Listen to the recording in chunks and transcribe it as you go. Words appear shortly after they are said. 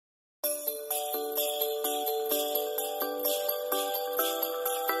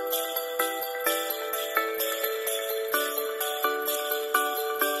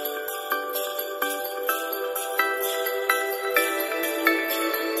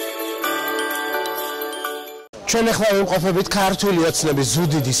ჩვენ ახლა ვიმყოფებით ქართული ოცნების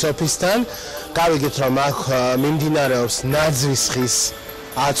ზუგდიდის ოფისთან. გავიგეთ რომ აქ მიმდინარეობს ნაძვის ხის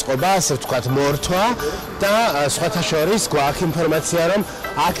აწყობა, ასე ვთქვათ, მორთვა და სხვათა შორის გვაქვს ინფორმაცია რომ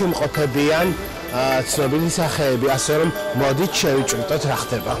აქ იმყოფებიან ცნობილი სახეები, ასე რომ მოდით შევიჭრიტოთ რა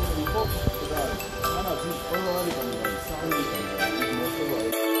ხდება.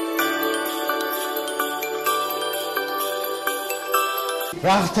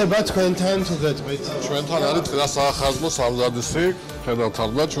 რა ხდება თქვენთან თუ გეტყვით? ჩვენთან არის დღეს საახალწლო სამზადისი, ხედავთ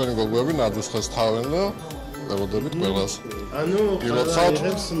ალბათ ჩვენი გოგოები ნაძვის ხეს თავენ და ველოდებით ყველას. ანუ გილოცავთ,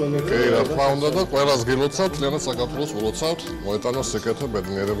 კი რა თქმა უნდა და ყველას გილოცავთ, მთლიანად საქართველოს ვილოცავთ, მოეტანოს სიკეთე,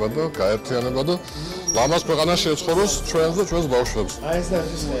 ბედნიერება და გაერთიანება და ლამაზ ქვეყანა შეეცხოვროს ჩვენს და ჩვენს ბავშვებს. აი ეს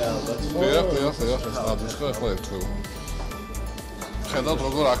ნაძვის ხეა ალბათ, ხო? ეს ნაძვის ხე ახლა ერთვება. ხედავთ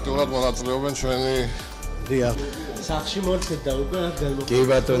როგორ აქტიურად მონაწილეობენ ჩვენი დიახ. სახში მორთეთ და უკვე აქ გადმოვიდეთ. კი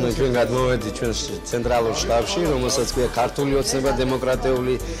ბატონო, ჩვენ გადმოვედით ჩვენ ცენტრალურ შტაბში, რომელსაც ქვია ქართული ოცნება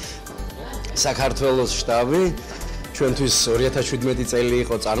დემოკრატიული საქართველოს შტაბი. ჩვენთვის 2017 წელი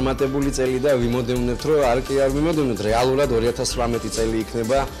იყო წარმატებული წელი და ვიმოდევნებთ, რომ არ ვიმოდევნებთ, რეალურად 2018 წელი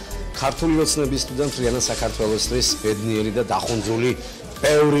იქნება ქართული ოცნებისთვიდან მთლიანად საქართველოსთვის ბედნიერი და დახუნძული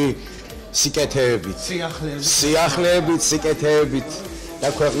ბევრი სიკეთეებით, სიახლეებით, სიკეთეებით და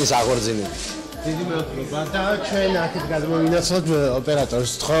ქვეყნის აღორძინებით. დიდი მადლობა და ჩვენ აქეთ გადმოვინაცვლოთ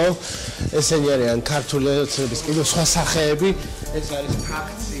ოპერატორს თხოვ. ესენი არიან ქართული ოცნების კიდევ სხვა სახეები. ეს არის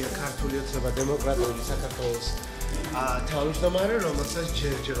ფრაქცია ქართული ოცნება დემოკრატიული საქართველოს თავმჯდომარე, რომელსაც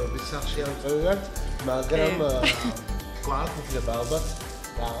ჯერჯერობით სახში ამწევებთ, მაგრამ გვაქვს უფლება ალბათ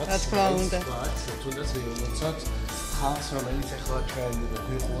რაღაც თუნდაც ვიმოცოთ ხალხს, რომელიც ახლა ჩვენ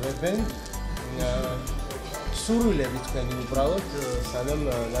გვიყურებენ. სურვილები თქვენი უბრალოდ სანამ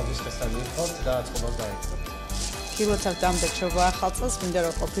ნაძვის ხესთან მივხვდით და აწყობას დაეწყებთ. გილოცავთ ამდენ საახალწლოს, მინდა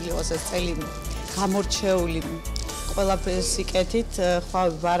რომ ყოფილიყოს ეს წელი გამორჩეული ყველაფერს სიკეთით,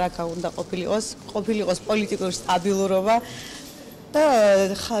 ხვავი ბარაკა უნდა ყოფილიყოს პოლიტიკური სტაბილურობა და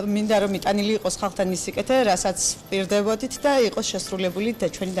მინდა რომ იტანილი იყოს ხალხთან ის სიკეთე, რასაც ვპირდებოდით და იყოს შესრულებული და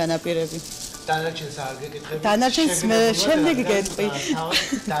ჩვენი დანაპირები. დანარჩენს არ გეკითხებით? დანარჩენს მე შემდეგი გეტყვი.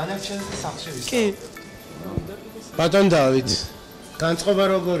 დანარჩენს სახში ვისწავლეთ. კი. ბატონ დავით, განწყობა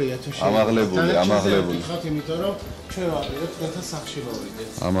როგორია თუ შეიძლება? ამაღლებული. ვთქვათ, იმიტომ რომ ჩვენ ვაპირებთ თქვენთან სახში მოვიდეთ.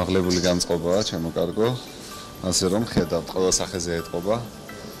 ამაღლებული განწყობაა, ჩემო კარგო. ასე რომ ხედავთ, ყველა სახეზე ეტყობა,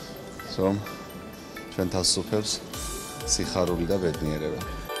 რომ ჩვენ თასუფებს სიხარული და ბედნიერება.